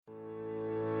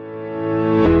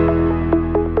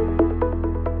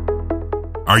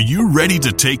Are you ready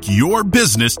to take your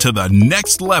business to the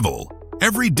next level?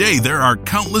 Every day there are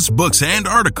countless books and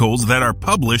articles that are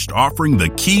published offering the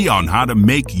key on how to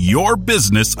make your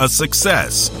business a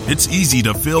success. It's easy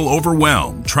to feel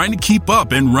overwhelmed trying to keep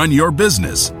up and run your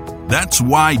business. That's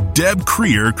why Deb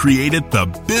Creer created the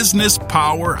Business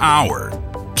Power Hour.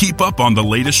 Keep up on the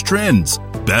latest trends,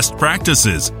 best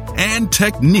practices, and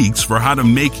techniques for how to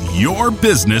make your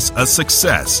business a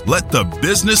success. Let the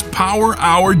Business Power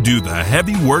Hour do the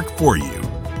heavy work for you.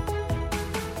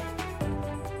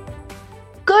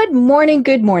 Good morning.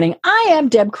 Good morning. I am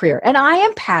Deb Creer, and I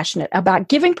am passionate about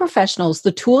giving professionals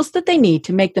the tools that they need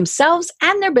to make themselves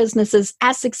and their businesses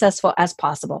as successful as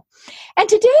possible. And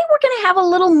today we're going to have a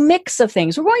little mix of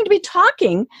things. We're going to be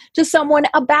talking to someone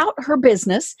about her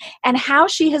business and how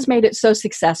she has made it so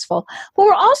successful. But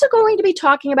we're also going to be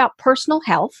talking about personal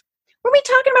health. We're going to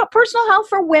be talking about personal health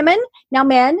for women. Now,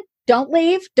 men, don't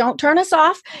leave. Don't turn us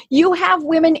off. You have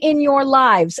women in your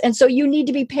lives. And so you need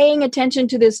to be paying attention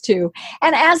to this too.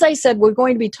 And as I said, we're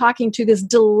going to be talking to this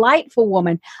delightful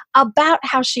woman about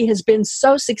how she has been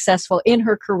so successful in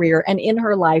her career and in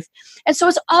her life. And so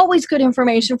it's always good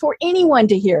information for anyone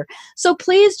to hear. So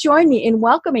please join me in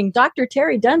welcoming Dr.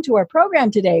 Terry Dunn to our program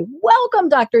today. Welcome,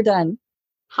 Dr. Dunn.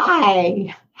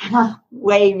 Hi.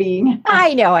 Waving.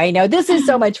 I know. This is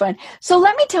so much fun. So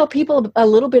let me tell people a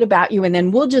little bit about you, and then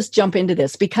we'll just jump into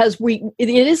this because it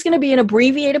is going to be an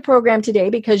abbreviated program today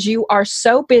because you are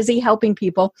so busy helping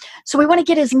people. So we want to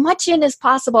get as much in as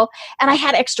possible. And I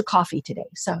had extra coffee today.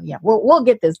 So yeah, we'll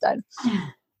get this done.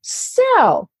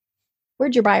 So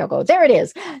where'd your bio go? There it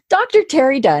is. Dr.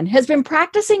 Terry Dunn has been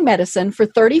practicing medicine for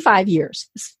 35 years,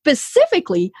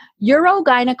 specifically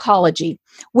urogynecology,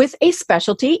 with a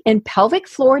specialty in pelvic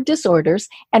floor disorders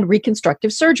and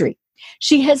reconstructive surgery.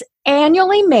 She has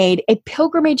annually made a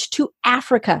pilgrimage to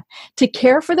Africa to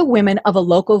care for the women of a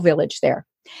local village there.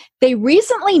 They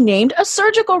recently named a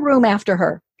surgical room after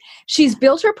her. She's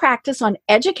built her practice on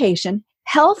education,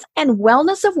 health, and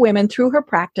wellness of women through her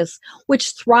practice,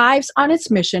 which thrives on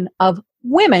its mission of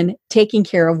women taking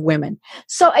care of women.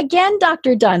 So again,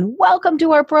 Dr. Dunn, welcome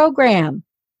to our program.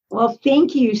 Well,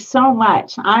 thank you so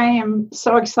much. I am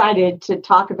so excited to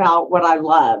talk about what I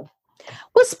love.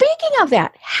 Well, speaking of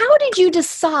that, how did you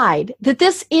decide that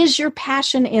this is your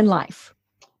passion in life?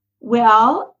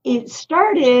 Well, it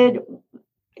started,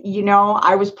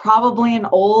 I was probably an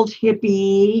old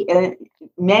hippie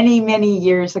many, many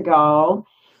years ago.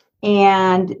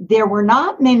 And there were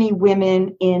not many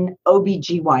women in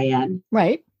OBGYN.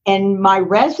 Right. And my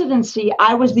residency,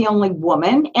 I was the only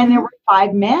woman, and there were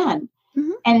 5 men.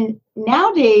 Mm-hmm. And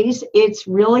nowadays, it's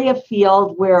really a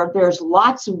field where there's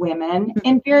lots of women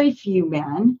and very few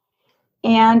men.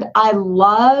 And I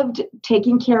loved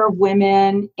taking care of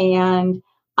women, and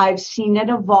I've seen it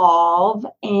evolve.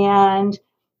 And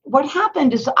what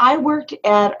happened is I worked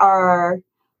at our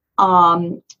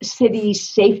city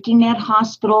safety net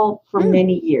hospital for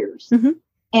many years. Mm-hmm.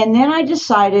 And then I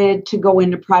decided to go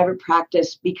into private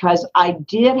practice because I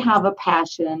did have a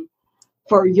passion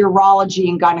for urology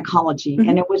and gynecology,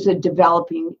 and it was a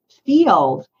developing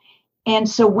field. And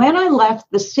so when I left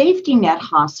the safety net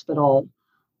hospital,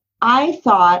 I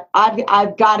thought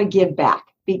I've got to give back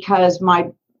because my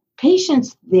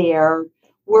patients there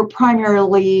were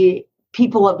primarily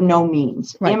people of no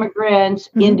means, right. Immigrants,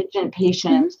 indigent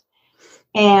patients.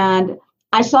 And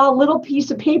I saw a little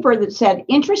piece of paper that said,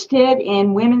 interested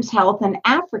in women's health in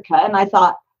Africa. And I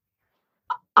thought,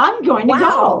 I'm going to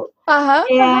go.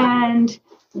 And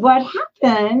what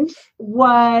happened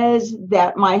was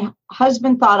that my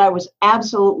husband thought I was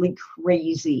absolutely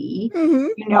crazy.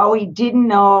 He didn't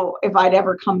know if I'd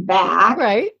ever come back.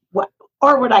 Right.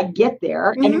 Or would I get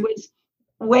there? And it was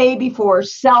way before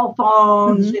cell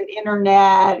phones and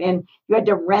internet, and you had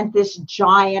to rent this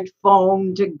giant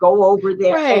phone to go over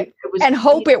there. Right. And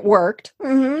hope it worked.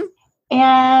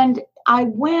 And I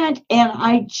went, and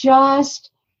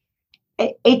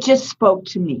it just spoke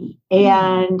to me.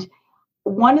 And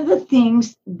one of the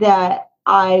things that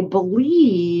I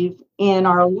believe in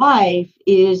our life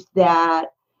is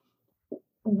that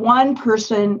one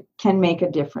person can make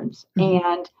a difference.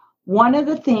 And one of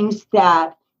the things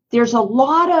that there's a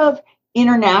lot of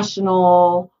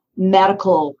international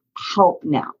medical help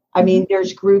now. I mean,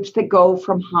 there's groups that go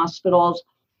from hospitals,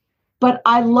 but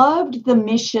I loved the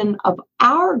mission of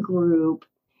our group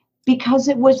because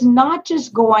it was not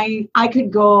just I could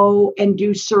go and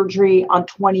do surgery on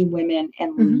 20 women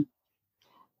and leave.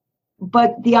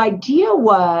 But the idea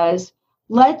was,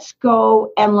 let's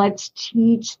go and let's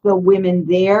teach the women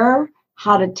there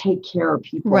how to take care of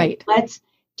people. Right. Let's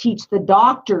teach the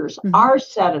doctors our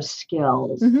set of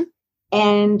skills.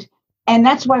 And and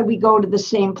that's why we go to the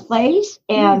same place.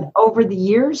 And over the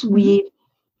years,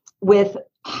 with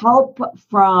help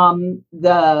from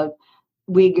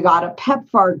we got a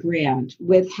PEPFAR grant,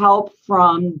 with help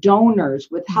from donors,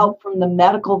 with help from the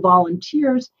medical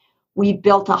volunteers, we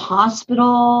built a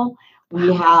hospital.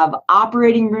 We have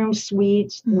operating room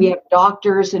suites. We have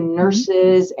doctors and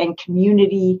nurses and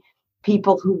community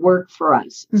people who work for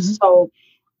us. So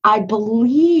I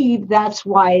believe that's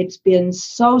why it's been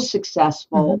so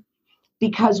successful,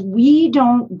 because we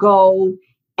don't go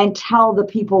and tell the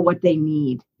people what they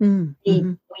need.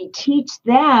 We teach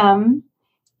them,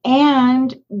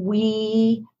 and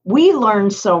we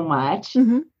learn so much,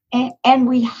 and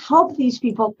we help these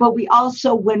people. But we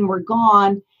also, when we're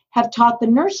gone, have taught the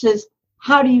nurses,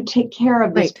 how do you take care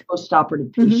of this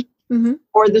post-operative patient?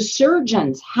 Or the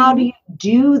surgeons, how do you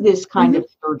do this kind of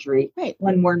surgery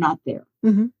when we're not there?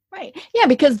 Right. Yeah,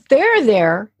 because they're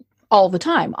there all the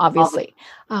time, obviously.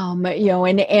 And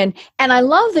I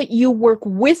love that you work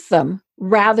with them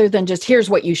rather than just, here's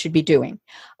what you should be doing.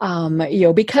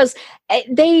 Because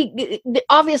they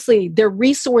obviously their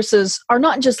resources are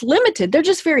not just limited, they're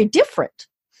just very different.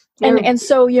 And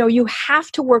so, you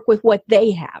have to work with what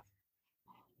they have.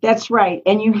 That's right.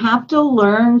 And you have to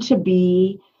learn to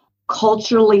be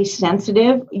culturally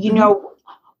sensitive.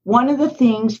 One of the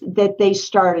things that they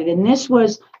started, and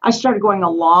I started going a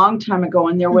long time ago,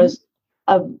 and there was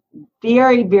a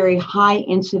very, very high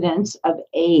incidence of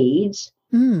AIDS.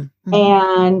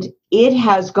 And it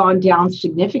has gone down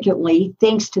significantly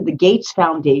thanks to the Gates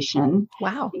Foundation.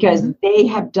 Wow. Because they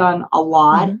have done a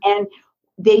lot. And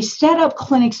they set up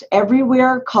clinics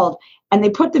everywhere and they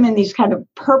put them in these kind of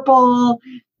purple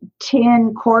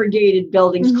tin corrugated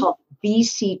buildings called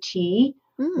VCT,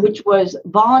 which was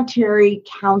voluntary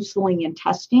counseling and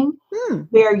testing,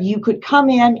 where you could come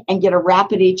in and get a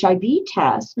rapid HIV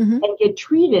test and get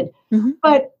treated.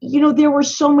 But, there were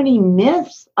so many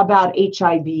myths about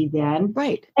HIV then.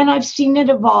 Right. And I've seen it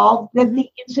evolve that the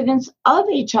incidence of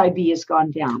HIV has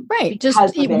gone down. Right. Just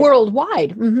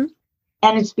worldwide.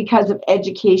 And it's because of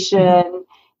education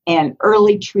and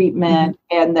early treatment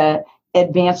and the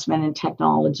advancement in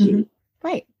technology.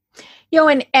 Right.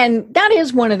 And that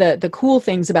is one of the cool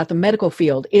things about the medical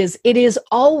field is it is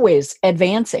always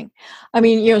advancing. I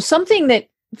mean, something that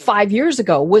 5 years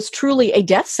ago was truly a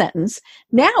death sentence.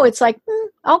 Now it's like,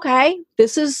 okay,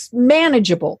 this is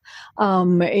manageable.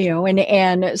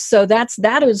 And so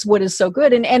that is what is so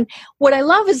good. And what I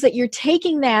love is that you're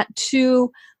taking that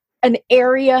to an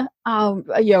area,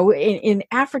 in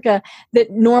Africa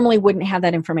that normally wouldn't have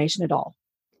that information at all.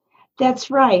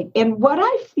 That's right. And what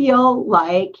I feel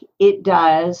like it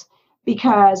does,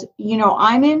 because,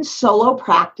 I'm in solo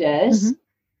practice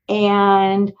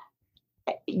and,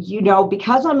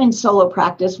 because I'm in solo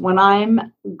practice, when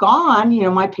I'm gone,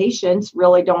 my patients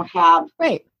really don't have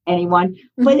anyone,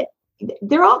 but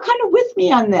they're all kind of with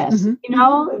me on this, and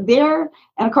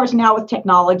of course now with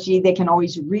technology, they can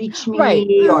always reach me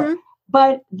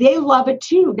but they love it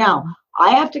too. Now,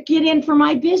 I have to get in for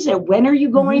my visit. When are you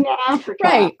going to Africa?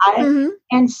 Right.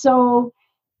 And so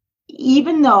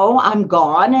even though I'm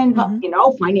gone and,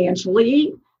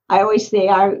 financially, I always say,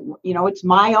 it's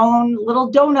my own little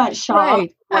donut shop.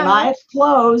 Right. When I've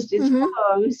closed, it's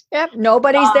closed. Yep.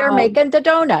 Nobody's there making the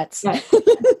donuts.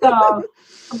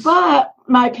 But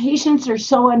my patients are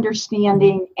so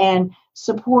understanding and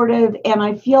supportive. And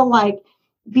I feel like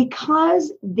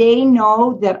because they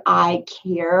know that I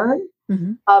care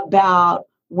about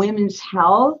women's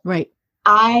health,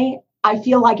 I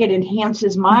feel like it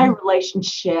enhances my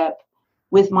relationship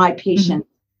with my patients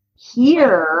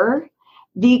here,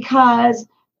 because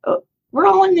we're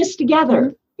all in this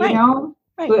together,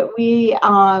 we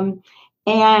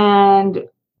and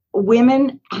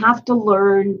women have to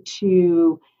learn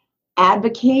to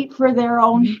advocate for their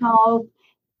own health.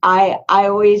 I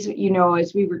always,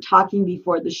 as we were talking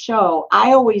before the show,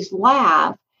 I always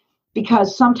laugh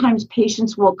because sometimes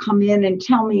patients will come in and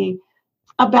tell me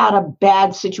about a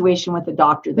bad situation with a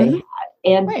doctor they had,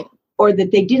 and or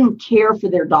that they didn't care for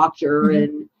their doctor.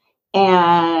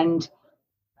 And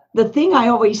the thing I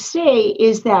always say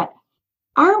is that,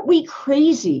 aren't we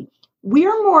crazy?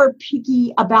 We're more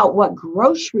picky about what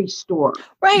grocery store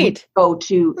we go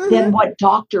to than what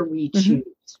doctor we choose.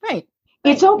 Right.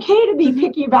 It's okay to be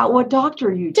picky about what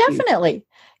doctor you choose. Definitely.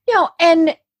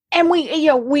 And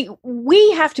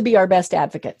we have to be our best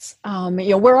advocates.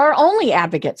 We're our only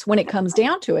advocates when it comes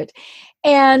down to it.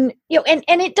 And,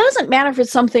 and it doesn't matter if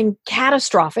it's something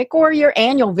catastrophic or your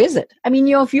annual visit. I mean,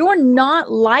 if you're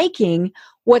not liking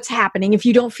what's happening, if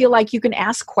you don't feel like you can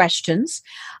ask questions,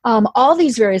 all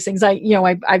these various things.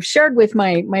 I've shared with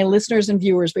my listeners and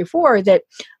viewers before that,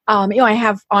 I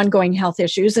have ongoing health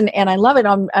issues, and I love it.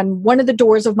 On one of the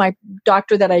doors of my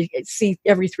doctor that I see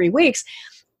every 3 weeks,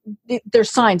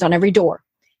 there's signs on every door.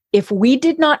 If we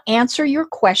did not answer your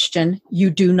question, you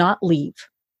do not leave.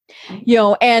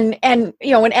 And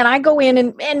I go in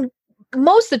and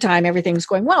most of the time everything's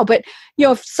going well, but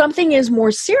if something is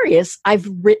more serious, I've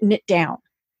written it down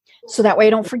so that way I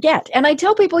don't forget. And I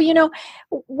tell people,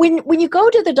 when you go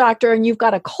to the doctor and you've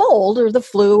got a cold or the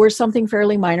flu or something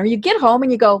fairly minor, you get home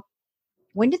and you go,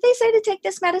 when did they say to take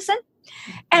this medicine?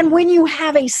 And when you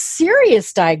have a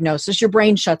serious diagnosis, your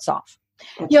brain shuts off.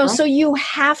 Right. So you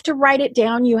have to write it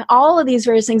down, all of these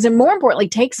various things, and more importantly,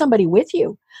 take somebody with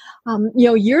you.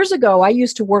 Years ago, I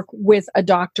used to work with a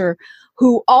doctor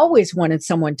who always wanted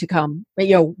someone to come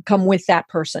with that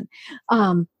person.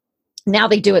 Now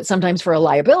they do it sometimes for a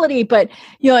liability, but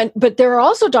there are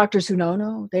also doctors who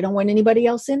no, they don't want anybody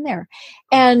else in there.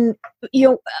 And,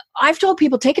 I've told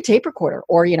people, take a tape recorder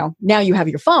or, now you have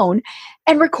your phone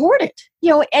and record it,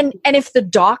 and if the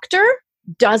doctor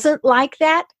doesn't like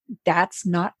that, that's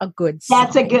not a good sign.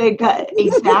 That's a good,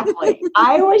 exactly.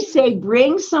 I always say,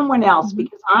 bring someone else,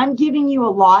 because I'm giving you a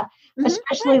lot,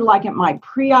 especially like at my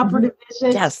preoperative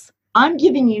visits. Yes. I'm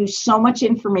giving you so much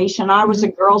information. I was a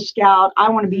Girl Scout. I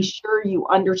want to be sure you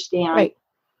understand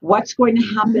what's going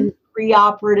to happen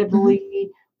preoperatively,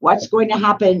 what's going to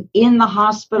happen in the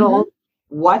hospital,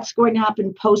 what's going to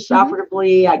happen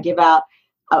postoperatively. I give out,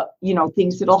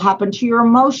 things that'll happen to your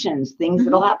emotions, things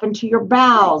that'll happen to your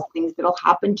bowels, things that'll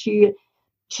happen to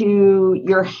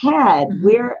your head.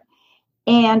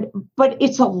 But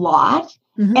it's a lot.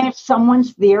 And if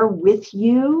someone's there with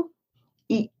you,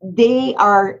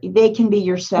 they can be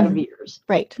your set of ears,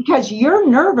 right? Because you're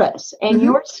nervous and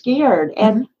you're scared.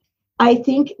 And I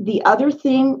think the other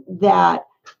thing that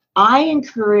I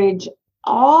encourage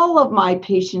all of my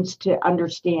patients to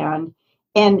understand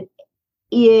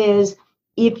is,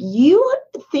 if you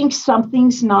think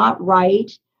something's not right,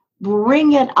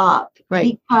 bring it up.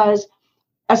 Right. Because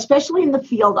especially in the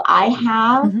field I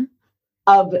have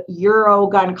of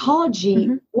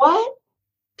urogynecology, what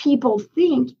people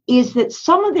think is that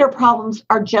some of their problems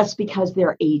are just because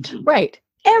they're aging. Right.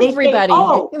 Everybody.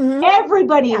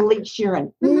 Everybody leaks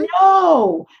urine.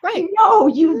 No. Right. No,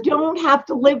 you don't have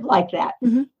to live like that.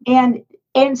 And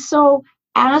so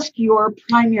ask your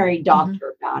primary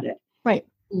doctor about it. Right.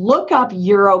 Look up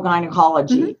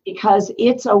urogynecology because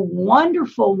it's a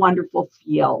wonderful, wonderful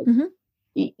field.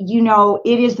 It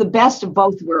is the best of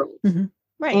both worlds.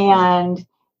 Right. And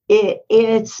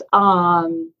it's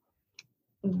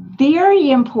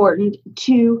very important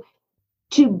to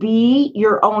be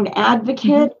your own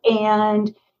advocate.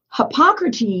 And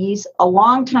Hippocrates, a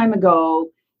long time ago,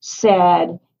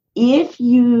 said, if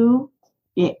you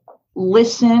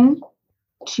listen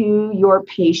to your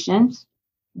patients,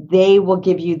 they will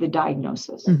give you the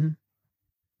diagnosis.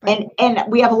 Right. And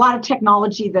we have a lot of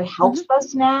technology that helps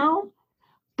us now.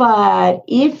 But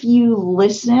if you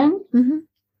listen,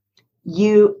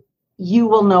 you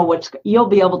will know you'll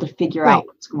be able to figure out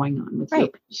what's going on with your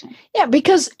patient. Yeah,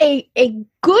 because a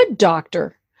good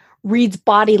doctor reads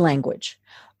body language,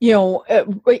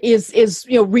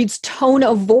 reads tone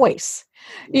of voice.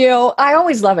 I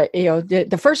always love it.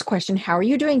 The first question, how are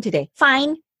you doing today?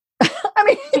 Fine. I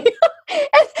mean,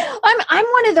 I'm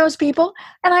one of those people,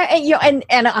 and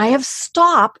I have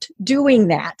stopped doing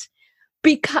that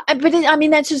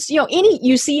that's just,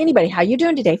 you see anybody, how you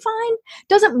doing today? Fine.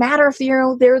 Doesn't matter if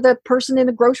they're the person in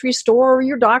the grocery store or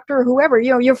your doctor or whoever,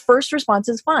 your first response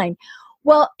is fine.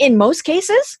 Well, in most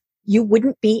cases, you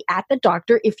wouldn't be at the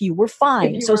doctor if you were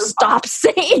fine. So stop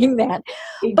saying that.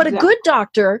 Exactly. But a good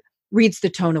doctor reads the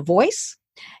tone of voice.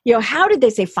 How did they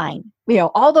say fine?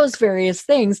 All those various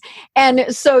things.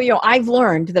 And so, I've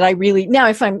learned that I really, now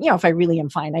if I really am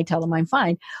fine, I tell them I'm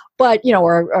fine. But,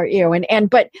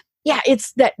 but yeah,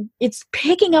 it's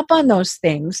picking up on those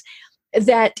things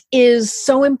that is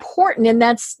so important. And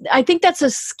I think that's a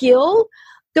skill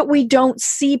that we don't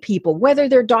see people, whether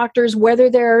they're doctors, whether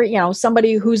they're,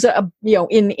 somebody who's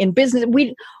in business,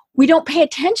 we don't pay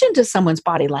attention to someone's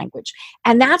body language.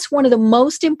 And that's one of the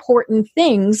most important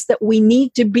things that we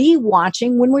need to be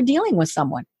watching when we're dealing with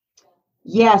someone.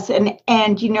 Yes. And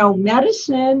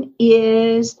medicine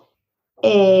is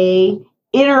a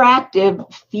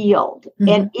interactive field.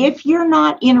 And if you're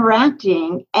not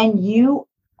interacting and you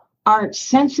aren't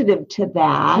sensitive to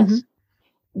that,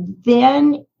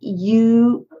 then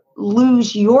you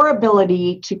lose your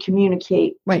ability to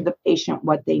communicate to the patient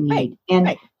what they need.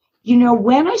 And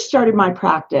when I started my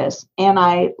practice and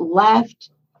I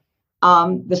left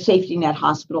the Safety Net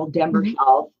Hospital, Denver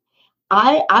Health,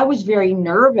 I was very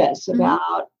nervous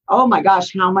about, oh my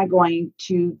gosh, how am I going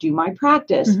to do my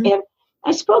practice? And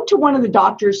I spoke to one of the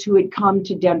doctors who had come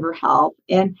to Denver Health,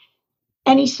 and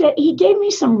he said, he gave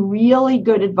me some really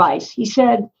good advice. He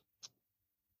said,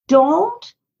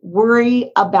 don't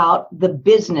worry about the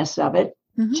business of it.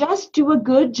 Just do a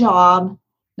good job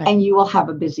and you will have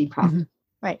a busy practice.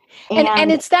 Right.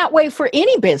 And it's that way for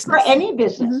any business. For any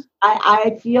business.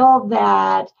 I feel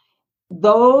that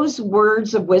those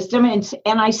words of wisdom,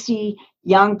 and I see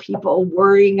young people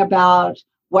worrying about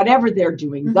whatever they're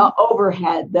doing, the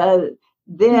overhead, the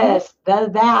this, the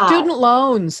that. Student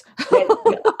loans.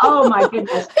 Oh my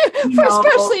goodness.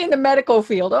 Especially in the medical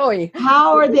field.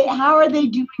 How are they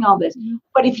doing all this?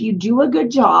 But if you do a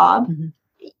good job,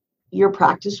 your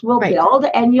practice will build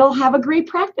and you'll have a great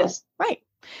practice. Right.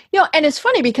 And it's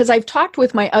funny because I've talked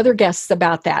with my other guests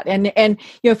about that. And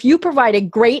if you provide a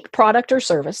great product or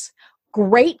service,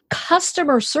 great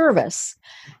customer service,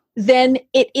 then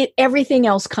it everything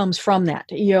else comes from that,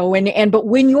 but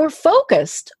when you're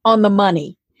focused on the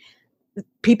money,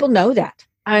 people know that.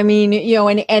 I mean,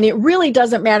 and it really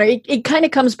doesn't matter. It kind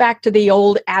of comes back to the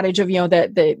old adage of,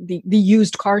 the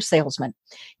used car salesman.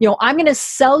 I'm going to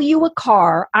sell you a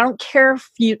car. I don't care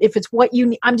if it's what you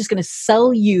need. I'm just going to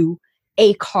sell you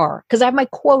a car because I have my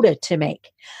quota to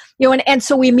make. And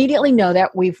so we immediately know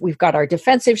that we've got our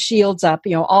defensive shields up,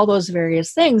 all those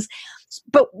various things.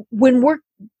 But when we're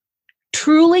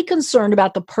truly concerned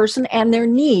about the person and their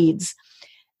needs,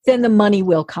 then the money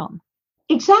will come.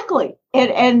 Exactly.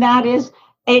 And that is,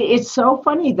 it's so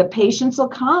funny. The patients will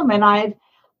come, and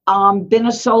I've been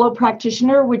a solo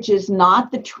practitioner, which is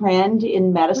not the trend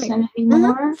in medicine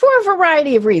anymore. For a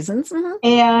variety of reasons.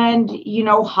 And,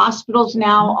 hospitals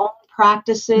now own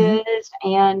practices,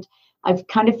 and I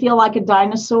kind of feel like a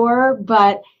dinosaur,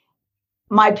 but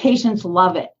my patients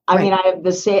love it. I mean,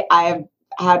 I have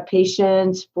had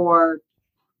patients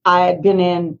I've been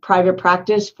in private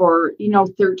practice for,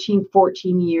 13,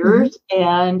 14 years,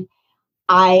 and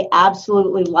I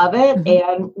absolutely love it.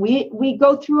 And we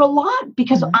go through a lot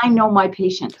because I know my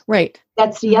patients. Right.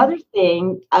 That's the other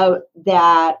thing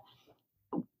that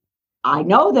I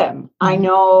know them. I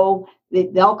know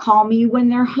that they'll call me when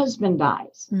their husband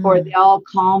dies, or they'll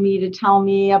call me to tell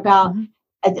me about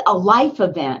a life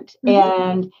event.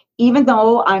 And even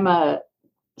though I'm a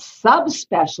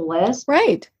subspecialist,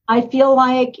 right, I feel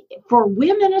like for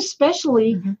women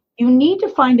especially, you need to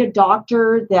find a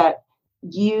doctor that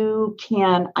you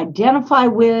can identify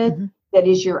with, that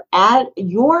is your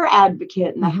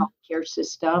advocate in the healthcare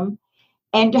system,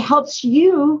 and helps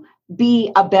you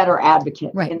be a better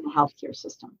advocate in the healthcare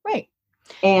system. Right.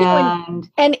 And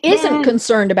isn't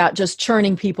concerned about just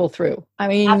churning people through. I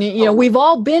mean, we've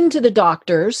all been to the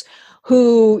doctors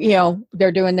who,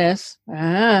 they're doing this,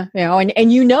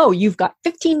 and you've got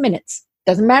 15 minutes.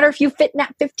 Doesn't matter if you fit in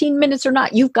that 15 minutes or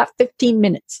not. You've got 15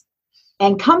 minutes.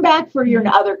 And come back for your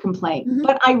other complaint.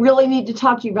 But I really need to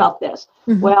talk to you about this.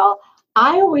 Well,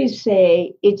 I always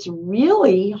say it's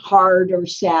really hard or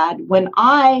sad when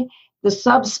the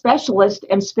subspecialist,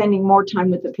 am spending more time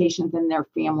with the patient than their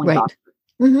family doctor.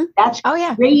 That's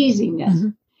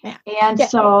craziness.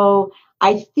 So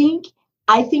I think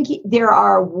there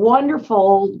are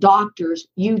wonderful doctors.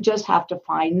 You just have to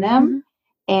find them.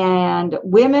 And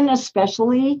women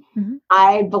especially,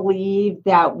 I believe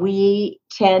that we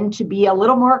tend to be a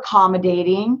little more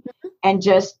accommodating and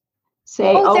just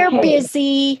say, they're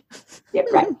busy. Yeah,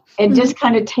 right. And just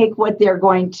kind of take what they're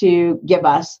going to give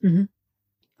us.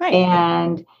 Right.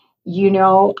 And,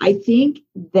 I think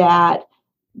that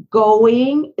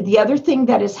the other thing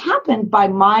that has happened by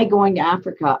my going to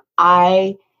Africa,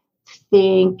 I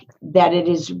think that it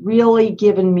has really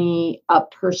given me a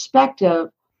perspective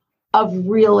of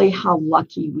really how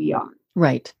lucky we are.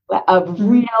 Right. Of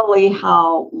really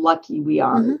how lucky we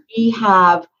are. We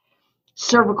have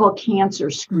cervical cancer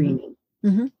screening,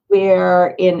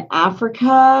 where in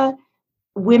Africa,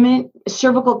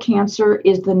 cervical cancer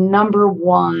is the number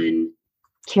one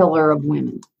killer of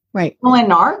women. Right. Well,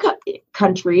 in our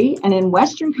country and in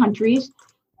Western countries,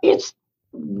 it's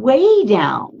way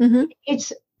down.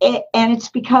 It's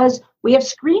because we have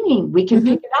screening. We can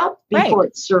pick it up before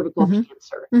it's cervical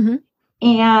cancer.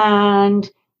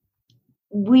 And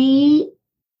we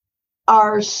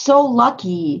are so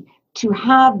lucky to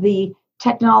have the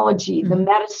technology, the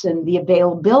medicine, the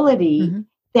availability,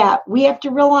 that we have to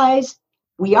realize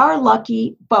we are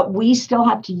lucky, but we still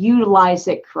have to utilize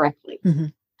it correctly.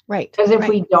 Right. Because if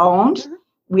we don't,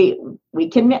 we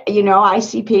can, I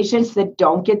see patients that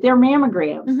don't get their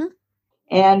mammograms.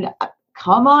 And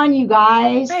come on, you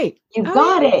guys, you've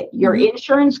got it. Your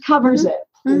insurance covers it.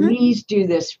 please do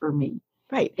this for me.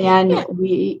 Right. And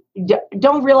we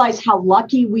don't realize how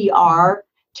lucky we are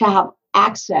to have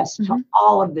access to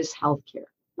all of this healthcare.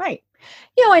 Right.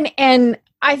 And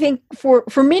I think for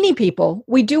many people,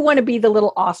 we do want to be the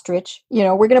little ostrich.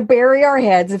 We're going to bury our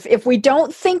heads. If we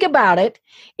don't think about it,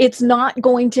 it's not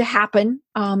going to happen.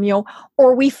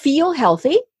 Or we feel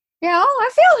healthy. I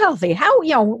feel healthy. How,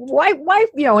 why,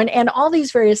 and all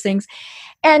these various things.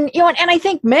 And, and I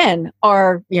think men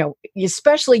are,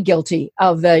 especially guilty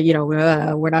of the,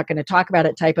 we're not going to talk about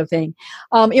it type of thing.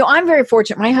 I'm very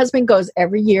fortunate. My husband goes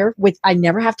every year I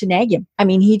never have to nag him. I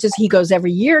mean, he goes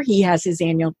every year. He has his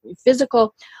annual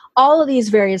physical, all of these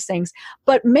various things.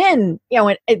 But men,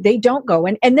 they don't go.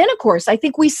 And then, of course, I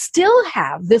think we still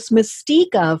have this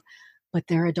mystique of, but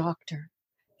they're a doctor.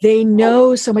 They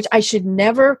know so much. I should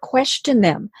never question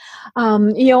them.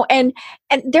 And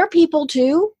they're people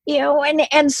too,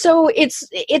 and so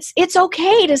it's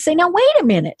okay to say, now, wait a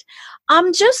minute.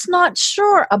 I'm just not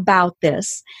sure about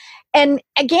this. And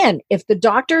again, if the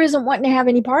doctor isn't wanting to have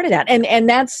any part of that, and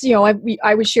that's,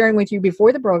 I was sharing with you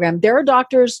before the program, there are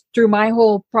doctors through my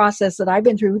whole process that I've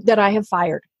been through that I have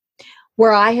fired,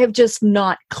 where I have just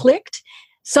not clicked.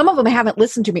 Some of them haven't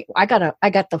listened to me. I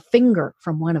got the finger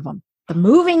from one of them. The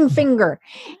moving finger.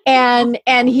 And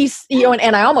he's,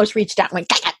 and I almost reached out and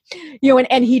went,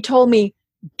 and he told me,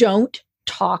 don't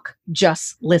talk,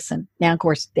 just listen. Now, of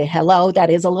course, that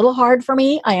is a little hard for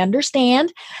me. I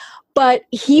understand. But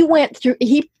he went through,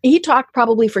 he talked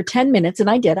probably for 10 minutes and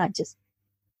I just,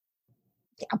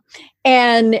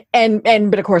 And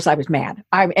but of course I was mad.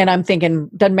 I'm thinking,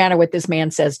 doesn't matter what this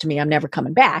man says to me, I'm never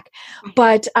coming back.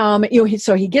 But,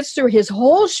 so he gets through his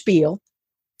whole spiel.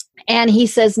 And he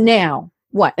says, now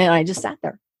what? And I just sat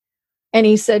there. And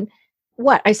he said,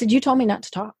 what? I said, you told me not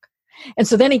to talk. And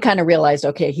so then he kind of realized,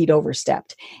 okay, he'd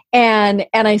overstepped. And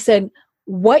I said,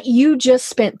 what you just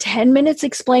spent 10 minutes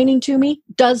explaining to me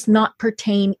does not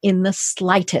pertain in the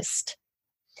slightest.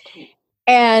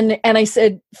 And I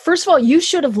said, first of all, you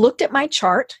should have looked at my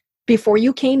chart before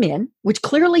you came in, which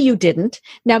clearly you didn't.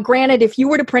 Now, granted, if you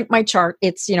were to print my chart,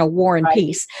 it's, War and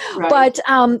Peace. Right.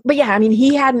 But yeah, I mean,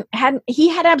 he had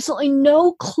absolutely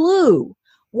no clue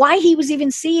why he was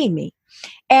even seeing me.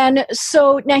 And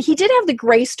so now he did have the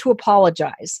grace to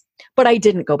apologize, but I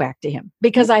didn't go back to him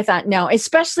because I thought, no,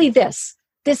 especially this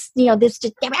just,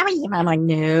 I'm like,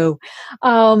 no,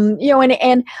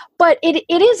 but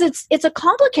it's a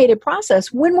complicated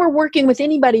process when we're working with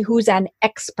anybody who's an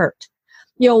expert.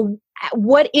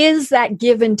 What is that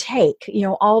give and take,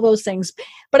 all those things.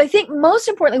 But I think most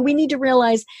importantly, we need to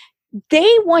realize they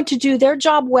want to do their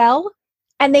job well,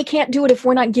 and they can't do it if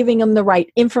we're not giving them the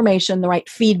right information, the right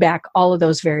feedback, all of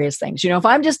those various things. If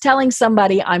I'm just telling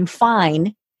somebody I'm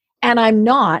fine and I'm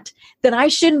not, then I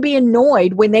shouldn't be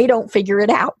annoyed when they don't figure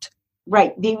it out.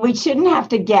 Right. We shouldn't have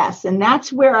to guess. And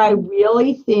that's where I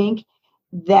really think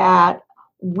that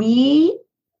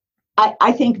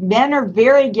I think men are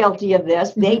very guilty of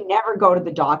this. They never go to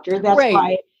the doctor. That's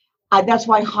right. That's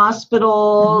why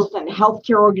hospitals and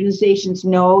healthcare organizations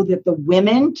know that the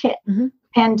women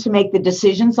tend to make the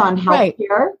decisions on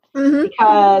healthcare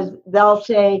because they'll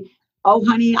say, oh,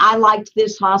 honey, I liked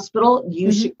this hospital.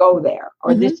 You should go there.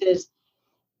 Or this is,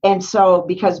 and so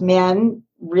because men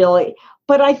really,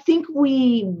 but I think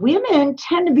women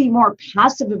tend to be more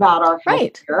passive about our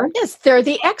healthcare. Yes, they're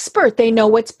the expert. They know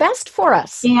what's best for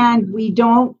us. And we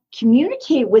don't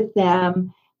communicate with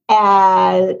them.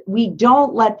 We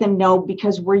don't let them know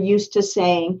because we're used to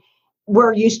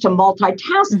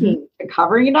multitasking, to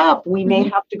covering it up. We may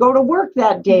have to go to work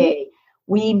that day.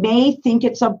 We may think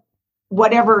it's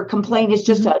whatever complaint is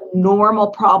just a normal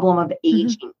problem of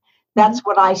aging. That's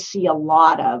what I see a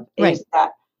lot of is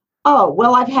that, oh,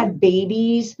 well, I've had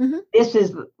babies. This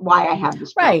is why I have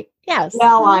this problem. Right. Yes.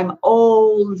 Well, I'm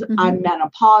old. I'm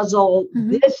menopausal.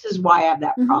 This is why I have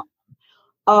that problem.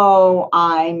 Oh,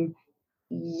 I'm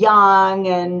young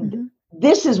and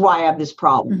this is why I have this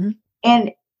problem.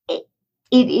 And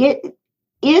it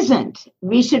isn't.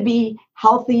 We should be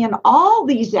healthy in all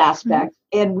these aspects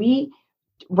and we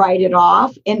write it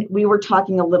off. And we were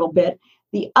talking a little bit.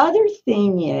 The other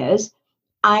thing is,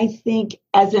 I think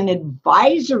as an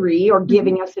advisory or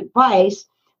giving us advice,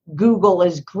 Google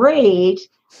is great.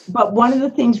 But one of the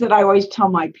things that I always tell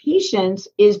my patients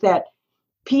is that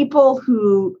people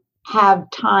who have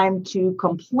time to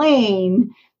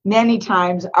complain many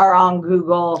times are on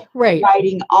Google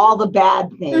writing all the bad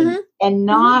things and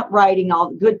not writing all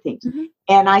the good things.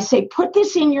 And I say, put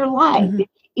this in your life.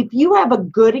 If you have a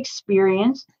good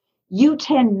experience, you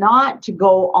tend not to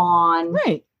go on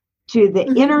to the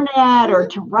internet or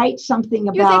to write something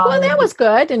about. You think, well, that was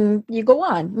good, and you go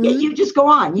on. You just go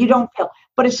on. You don't feel.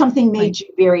 But if something made you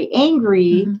very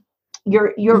angry,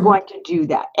 you're going to do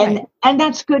that. And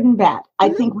that's good and bad. I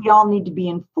think we all need to be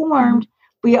informed.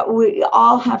 We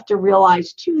all have to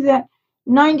realize too that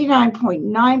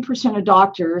 99.9% of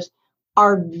doctors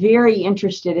are very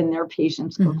interested in their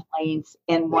patients' complaints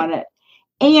and want it,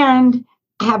 and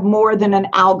have more than an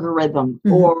algorithm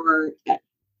or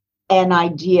an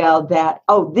idea that,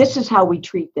 oh, this is how we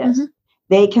treat this.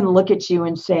 They can look at you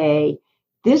and say,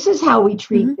 this is how we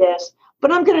treat this,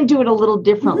 but I'm going to do it a little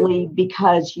differently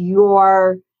because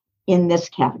you're in this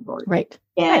category. Right.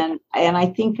 And I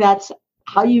think that's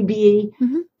how you be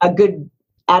a good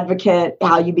advocate,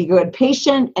 how you be a good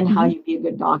patient, and how you be a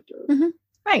good doctor.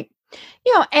 Right.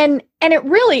 And it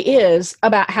really is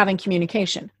about having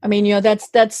communication. I mean,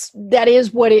 that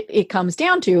is what it comes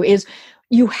down to, is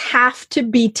you have to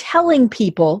be telling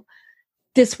people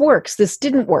this works, this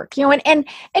didn't work, and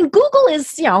Google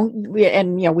is,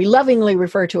 we lovingly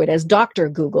refer to it as Dr.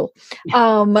 Google.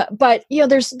 But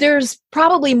there's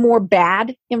probably more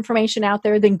bad information out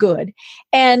there than good.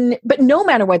 But no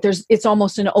matter what, it's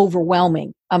almost an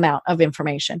overwhelming amount of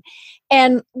information.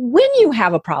 And when you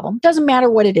have a problem, doesn't matter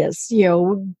what it is,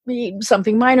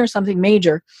 something minor, something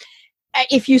major,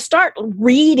 if you start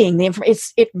reading the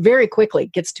information, it very quickly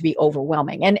gets to be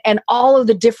overwhelming, and all of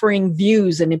the differing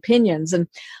views and opinions, and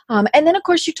then of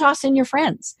course you toss in your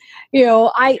friends.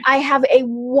 I have a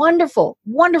wonderful,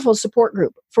 wonderful support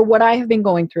group for what I have been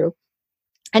going through,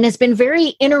 and it's been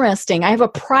very interesting. I have a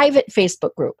private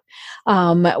Facebook group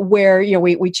where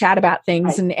we chat about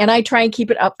things, and I try and keep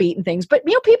it upbeat and things. But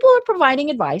people are providing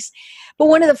advice. But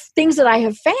one of the things that I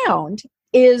have found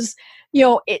is,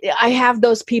 I have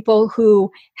those people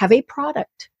who have a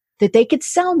product that they could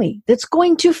sell me that's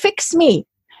going to fix me.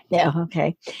 Yeah.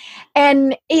 Okay.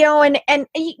 And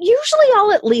usually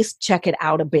I'll at least check it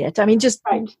out a bit. I mean, just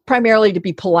primarily to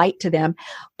be polite to them,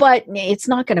 but it's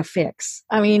not going to fix.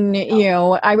 I mean,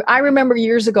 I remember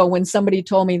years ago when somebody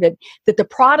told me that the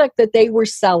product that they were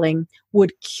selling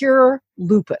would cure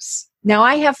lupus. Now,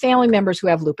 I have family members who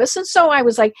have lupus. And so I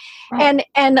was like, and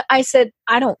I said,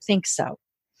 I don't think so.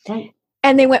 Right.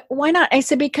 And they went, why not? I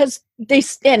said, because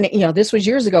this was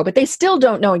years ago, but they still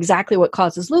don't know exactly what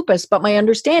causes lupus. But my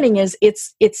understanding is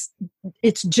it's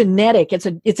genetic. It's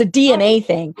a DNA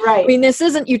thing. Right. I mean, this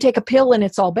isn't you take a pill and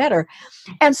it's all better.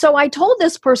 And so I told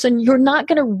this person, you're not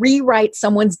going to rewrite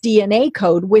someone's DNA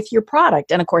code with your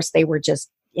product. And of course, they were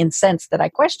just incensed that I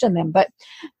questioned them. But,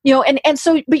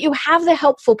 but you have the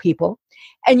helpful people,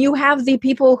 and you have the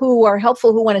people who are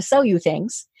helpful who want to sell you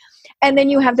things. And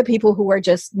then you have the people who are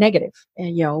just negative,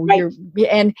 and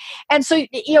so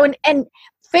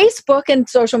Facebook and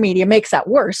social media makes that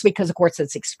worse because, of course,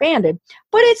 it's expanded.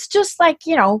 But it's just like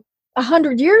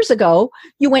 100 years ago,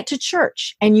 you went to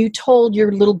church and you told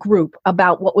your little group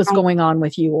about what was going on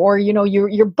with you, or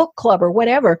your book club or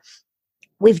whatever.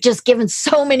 We've just given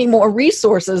so many more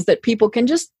resources that people can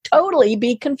just totally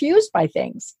be confused by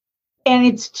things. And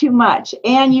it's too much,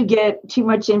 and you get too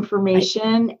much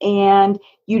information, and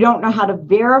you don't know how to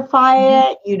verify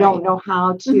it. You don't know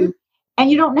how to,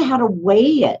 and you don't know how to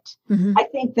weigh it. I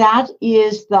think that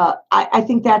is I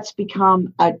think that's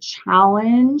become a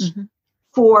challenge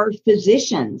for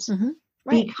physicians,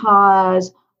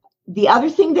 because the other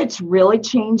thing that's really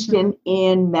changed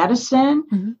in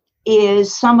medicine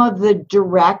is some of the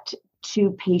direct to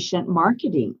patient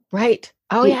marketing. Right.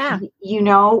 Oh yeah.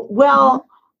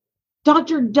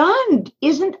 Dr. Dunn,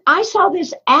 I saw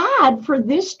this ad for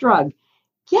this drug.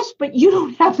 Yes, but you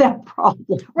don't have that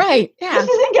problem. Right. Yeah. This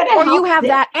isn't going to help. Or you have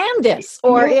that and this.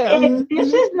 Or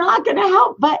this is not going to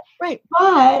help. But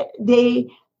they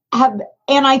have,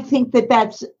 and I think that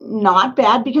that's not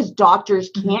bad, because doctors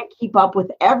can't keep up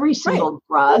with every single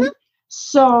drug.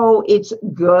 So it's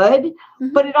good.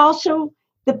 But it also,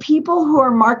 the people who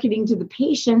are marketing to the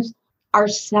patients are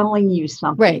selling you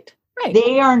something. Right.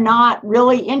 They are not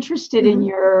really interested in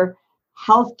your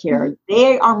healthcare.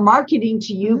 They are marketing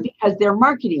to you because they're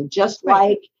marketing, just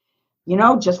like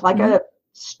a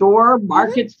store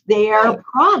markets their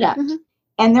product,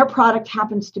 and their product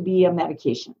happens to be a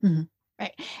medication.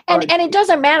 Right. And it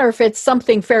doesn't matter if it's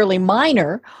something fairly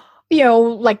minor,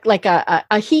 like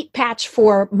a heat patch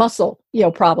for muscle,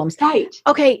 problems. Right.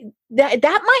 Okay.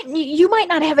 You might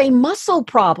not have a muscle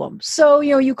problem. So,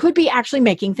 you could be actually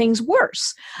making things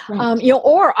worse. Right.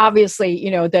 Or obviously,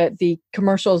 the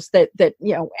commercials that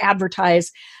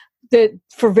advertise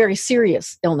for very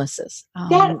serious illnesses.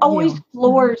 That always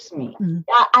floors me.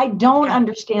 I don't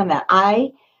understand that.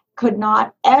 I could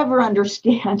not ever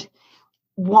understand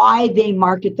why they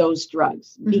market those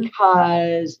drugs,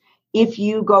 because if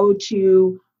you go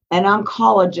to an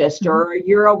oncologist or a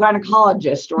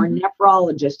urogynecologist or a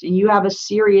nephrologist, and you have a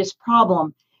serious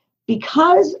problem,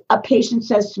 because a patient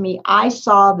says to me, I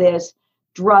saw this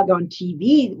drug on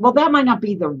TV, well, that might not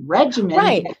be the regimen.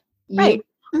 Right. Right.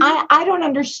 I don't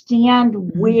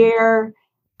understand where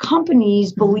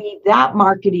companies believe that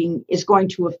marketing is going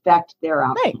to affect their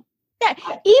outcome. Right. Yeah.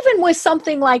 Even with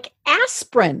something like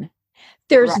aspirin,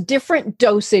 there's different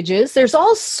dosages. There's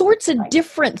all sorts of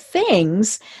different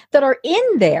things that are in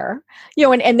there,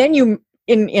 and then you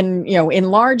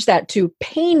enlarge that to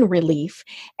pain relief.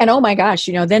 And oh my gosh,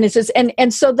 then it's just,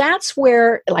 and so that's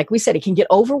where, like we said, it can get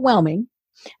overwhelming.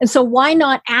 And so why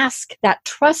not ask that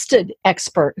trusted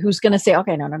expert who's going to say,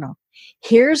 okay, no.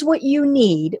 Here's what you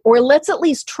need, or let's at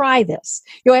least try this.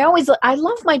 I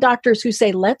love my doctors who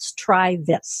say, let's try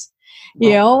this.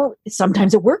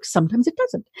 Sometimes it works, sometimes it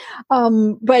doesn't.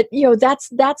 But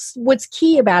that's what's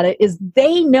key about it, is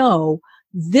they know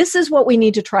this is what we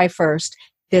need to try first.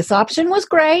 This option was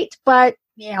great, but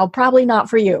probably not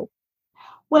for you.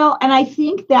 Well, and I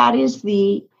think that is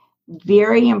the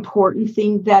very important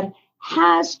thing that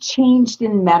has changed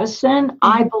in medicine,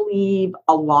 I believe,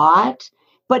 a lot,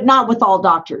 but not with all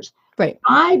doctors. Right.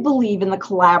 I believe in the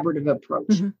collaborative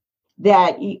approach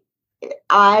that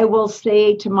I will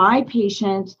say to my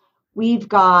patients, we've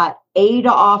got A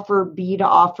to offer, B to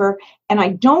offer, and I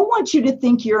don't want you to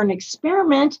think you're an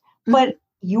experiment, but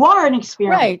you are an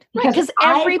experiment. Right, because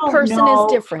every person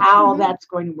is different. How that's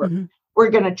going to work.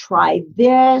 We're going to try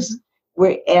this,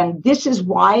 and this is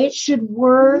why it should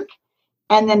work.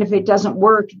 And then if it doesn't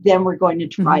work, then we're going to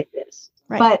try this.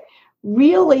 Right. But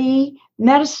really,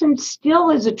 medicine still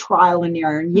is a trial and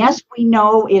error. And yes, we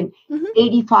know in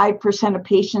 85% of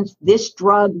patients, this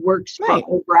drug works for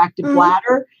overactive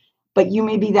bladder, but you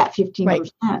may be that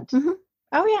 15%.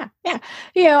 Oh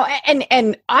yeah.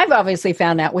 And I've obviously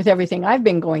found out with everything I've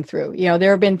been going through,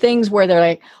 there have been things where they're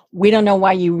like, we don't know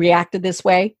why you reacted this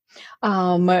way.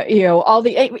 Whether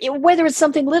it's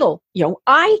something little,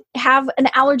 I have an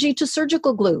allergy to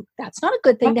surgical glue. That's not a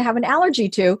good thing to have an allergy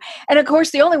to. And of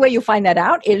course, the only way you find that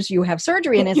out is you have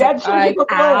surgery, and it's like,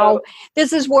 ow,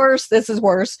 this is worse. But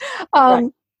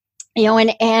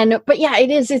yeah,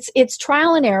 it's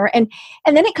trial and error. And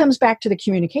then it comes back to the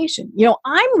communication.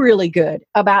 I'm really good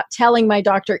about telling my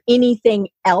doctor anything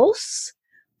else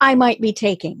I might be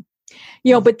taking,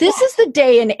 but this is the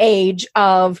day and age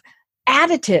of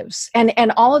additives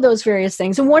and all of those various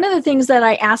things. And one of the things that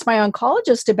I asked my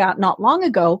oncologist about not long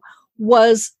ago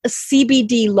was a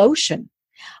CBD lotion.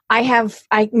 My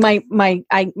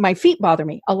feet bother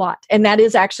me a lot. And that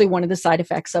is actually one of the side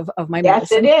effects of my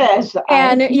medicine. Yes,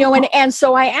 it is. And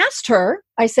so I asked her,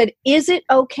 I said, is it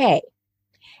okay?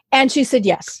 And she said,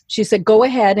 yes. She said, go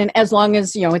ahead. And as long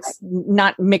as, it's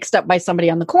not mixed up by somebody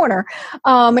on the corner,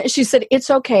 she said, it's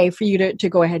okay for you to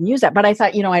go ahead and use that. But I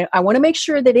thought, I want to make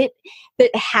sure that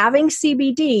having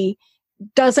CBD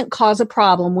doesn't cause a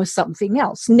problem with something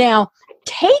else. Now,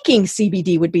 taking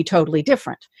CBD would be totally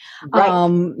different. Right.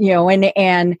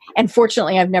 And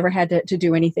fortunately I've never had to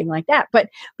do anything like that. But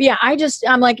yeah,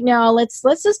 I'm like, no, let's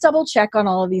just double check on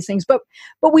all of these things. But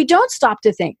we don't stop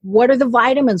to think, what are the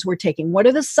vitamins we're taking? What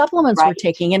are the supplements we're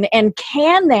taking? And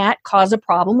can that cause a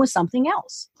problem with something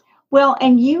else? Well,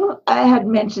 and you had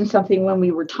mentioned something when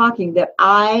we were talking that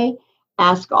I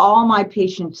ask all my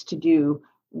patients to do.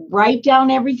 Write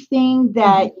down everything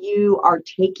that you are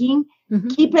taking.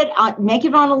 Keep it, make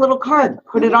it on a little card,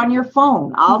 put it on your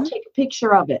phone. I'll take a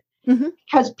picture of it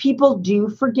because people do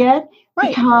forget.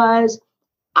 Because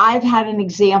I've had an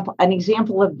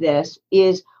example of this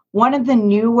is one of the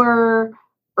newer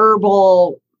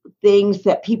herbal things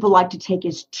that people like to take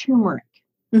is turmeric.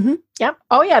 Yep.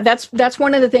 Oh yeah. That's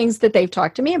one of the things that they've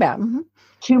talked to me about.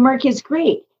 Turmeric is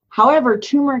great. However,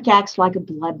 turmeric acts like a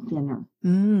blood thinner.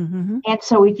 And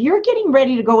so if you're getting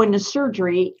ready to go into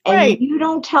surgery and you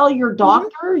don't tell your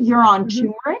doctor you're on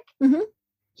turmeric,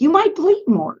 you might bleed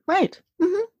more. Right.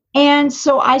 And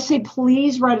so I say,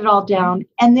 please write it all down,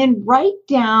 and then write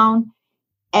down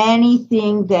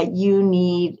anything that you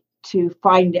need to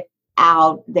find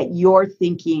out that you're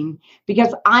thinking,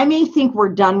 because I may think we're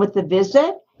done with the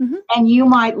visit and you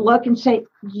might look and say,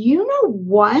 you know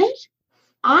what?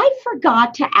 I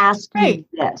forgot to ask you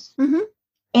this.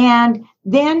 And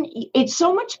then it's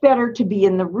so much better to be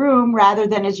in the room rather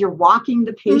than as you're walking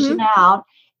the patient out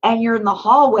and you're in the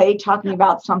hallway talking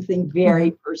about something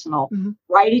very personal.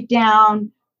 Write it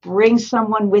down, bring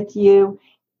someone with you,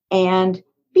 and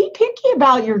be picky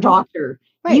about your doctor.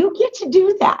 You get to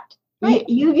do that.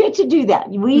 You get to do that.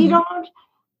 We don't.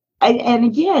 And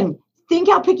again, think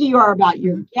how picky you are about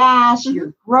your gas,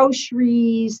 your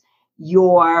groceries,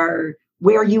 your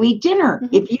where you eat dinner.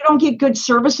 Mm-hmm. If you don't get good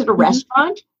service at a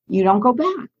restaurant, you don't go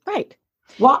back. Right.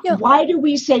 Why do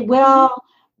we say, well,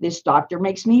 this doctor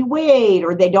makes me wait,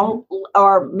 or they don't,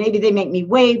 or maybe they make me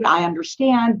wait, I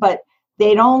understand, but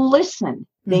they don't listen.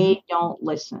 They don't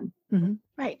listen. Mm-hmm.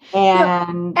 Right.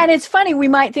 And it's funny, we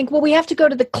might think, well, we have to go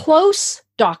to the close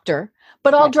doctor,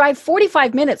 but I'll drive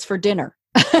 45 minutes for dinner.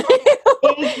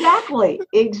 Exactly.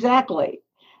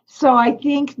 So I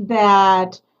think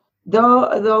that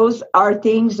those are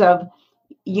things of,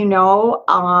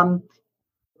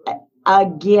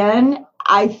 again,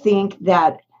 I think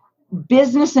that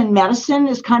business and medicine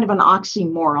is kind of an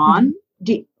oxymoron,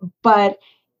 but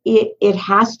it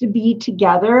has to be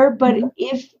together. But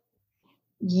if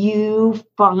you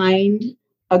find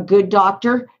a good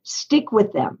doctor, stick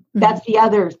with them. That's the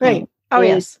other thing. Right. Oh,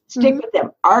 yes. Stick with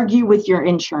them. Argue with your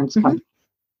insurance company.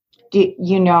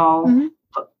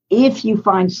 If you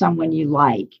find someone you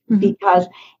like, because,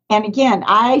 and again,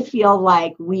 I feel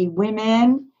like we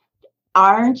women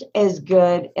aren't as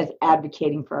good as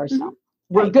advocating for ourselves.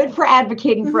 We're good for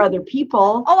advocating for other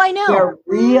people. Oh, I know. We're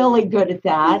really good at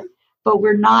that, but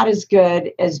we're not as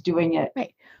good as doing it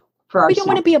for ourselves. We don't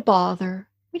want to be a bother.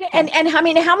 And I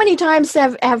mean, how many times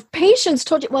have patients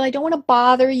told you, well, I don't want to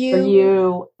bother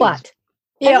you, but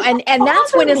and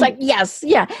that's when it's like, yes,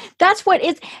 that's what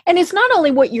it's, and it's not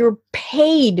only what you're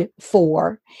paid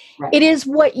for, it is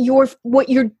what you're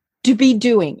to be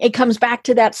doing. It comes back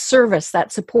to that service,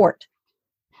 that support.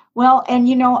 Well, and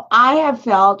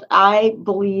I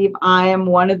believe I am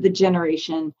one of the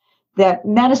generation that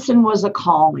medicine was a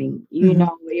calling.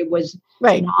 It was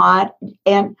not,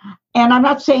 and I'm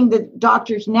not saying that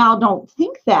doctors now don't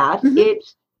think that.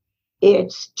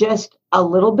 It's just a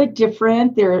little bit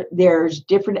different.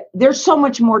 There's so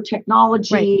much more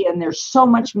technology, and there's so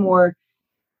much more,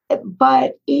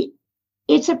 but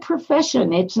it's a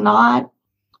profession. It's not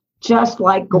just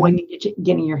like going and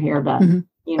getting your hair done,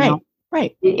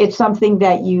 Right. It's something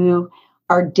that you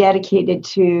are dedicated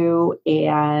to,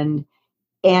 and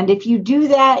if you do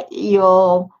that,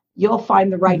 you'll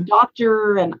find the right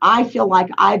doctor. And I feel like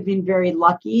I've been very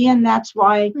lucky, and that's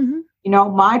why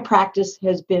my practice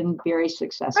has been very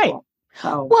successful. Right.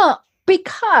 So, well,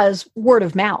 because word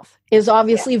of mouth is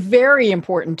obviously very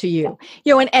important to you,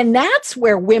 and that's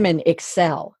where women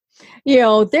excel.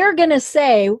 They're going to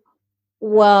say,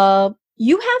 well,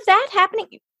 you have that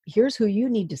happening. Here's who you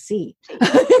need to see.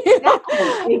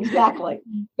 Exactly.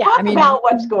 Talk about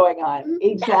what's going on.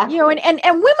 Exactly. And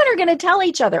women are going to tell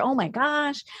each other, oh my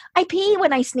gosh, I pee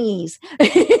when I sneeze.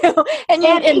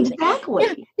 And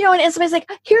exactly. And somebody's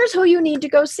like, here's who you need to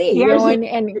go see.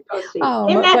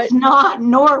 And that's not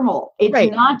normal.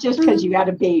 It's not just because you had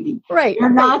a baby. Right.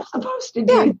 You're not supposed to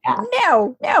do that.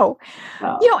 No.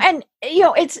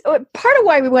 It's part of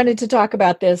why we wanted to talk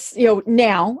about this,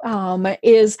 now,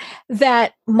 is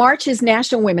that March is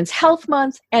National Women's Health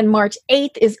Month, and March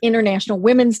 8th is International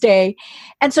Women's Day.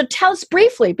 And so tell us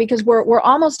briefly, because we're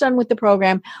almost done with the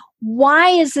program, why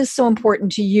is this so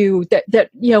important to you that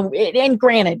and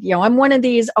granted, I'm one of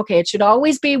these, okay, it should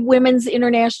always be women's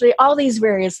internationally, all these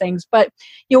various things, but,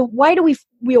 why do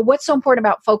what's so important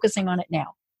about focusing on it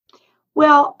now?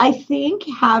 Well, I think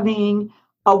having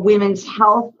a Women's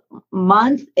Health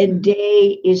Month and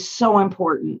Day is so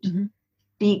important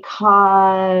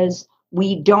because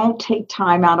we don't take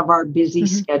time out of our busy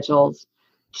schedules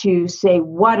to say,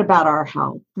 what about our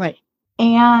health? Right.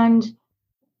 And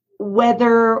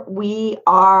whether we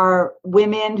are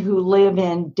women who live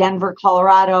in Denver,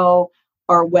 Colorado,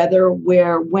 or whether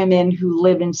we're women who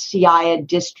live in Siaya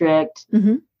District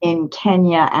in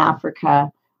Kenya,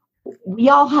 Africa, we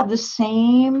all have the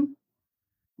same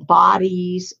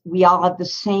bodies. We all have the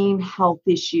same health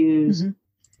issues.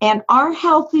 And our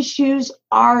health issues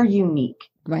are unique.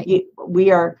 Right.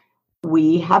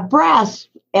 We have breasts,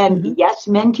 and yes,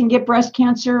 men can get breast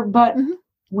cancer, but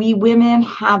we women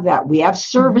have that. We have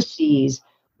cervices.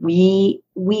 We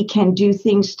can do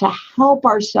things to help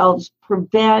ourselves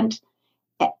prevent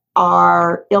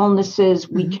our illnesses.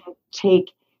 We can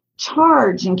take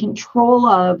charge and control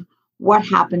of what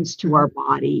happens to our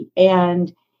body.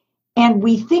 And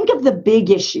we think of the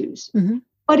big issues,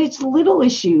 but it's little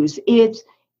issues.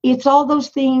 It's all those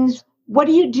things. What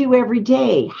do you do every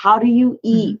day? How do you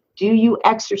eat? Do you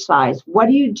exercise? What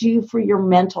do you do for your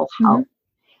mental health?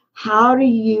 How do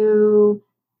you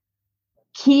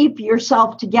keep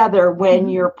yourself together when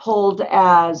you're pulled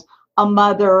as a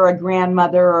mother, a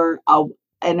grandmother, or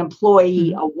an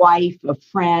employee, a wife, a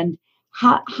friend?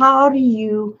 How do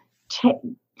you take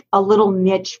a little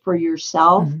niche for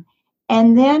yourself?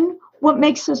 And then what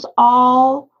makes us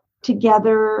all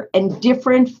together and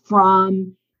different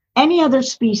from any other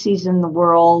species in the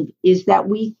world is that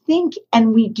we think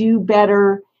and we do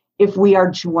better if we are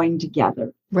joined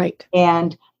together. Right.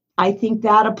 And I think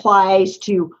that applies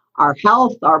to our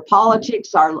health, our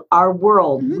politics, our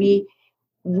world. Mm-hmm.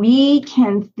 We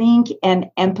can think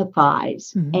and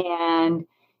empathize. And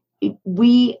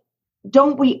we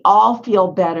all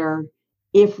feel better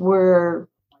if we're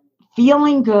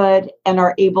feeling good and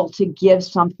are able to give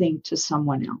something to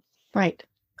someone else. Right.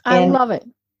 I love it.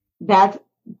 That's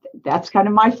kind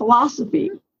of my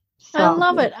philosophy. So. I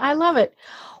love it. I love it.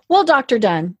 Well, Dr.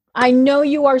 Dunn, I know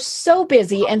you are so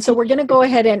busy, and so we're going to go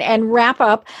ahead and wrap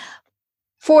up.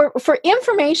 For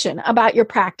information about your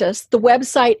practice, the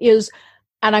website is,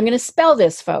 and I'm going to spell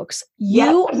this, folks,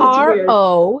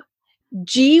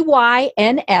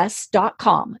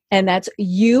 UROGYNS.com. And that's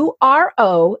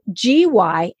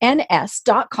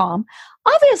UROGYNS.com.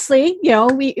 Obviously,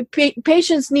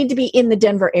 patients need to be in the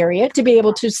Denver area to be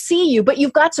able to see you, but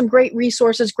you've got some great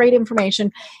resources, great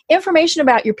information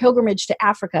about your pilgrimage to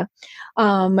Africa.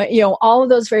 All of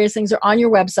those various things are on your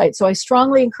website. So I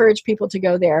strongly encourage people to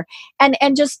go there and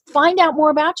just find out more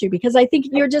about you, because I think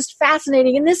you're just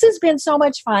fascinating. And this has been so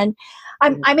much fun.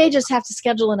 I may just have to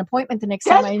schedule an appointment the next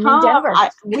time I'm in Denver.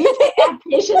 We have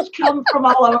patients come from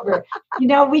all over.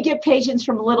 We get patients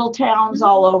from little towns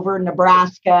all over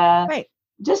Nebraska. Right.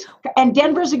 And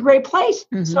Denver's a great place.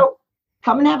 So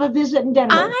come and have a visit in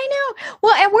Denver. I know.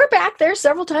 Well, and we're back there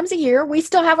several times a year. We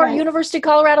still have our University of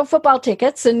Colorado football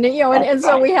tickets, and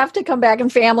so we have to come back,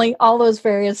 and family, all those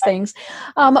various things.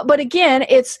 But again,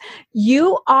 it's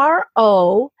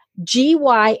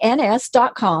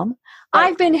UROGYNS.com.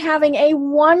 I've been having a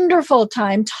wonderful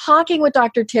time talking with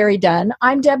Dr. Terry Dunn.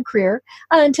 I'm Deb Creer.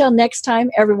 And until next time,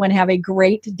 everyone have a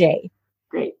great day.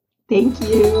 Great. Thank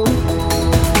you.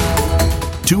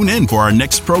 Tune in for our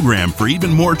next program for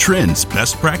even more trends,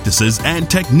 best practices, and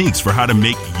techniques for how to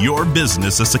make your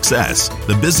business a success.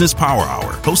 The Business Power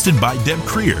Hour, hosted by Deb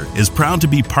Creer, is proud to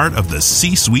be part of the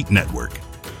C-Suite Network.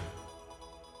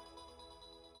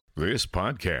 This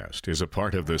podcast is a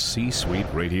part of the C-Suite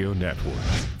Radio Network.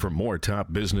 For more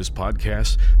top business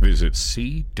podcasts, visit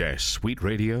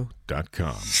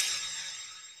c-suiteradio.com.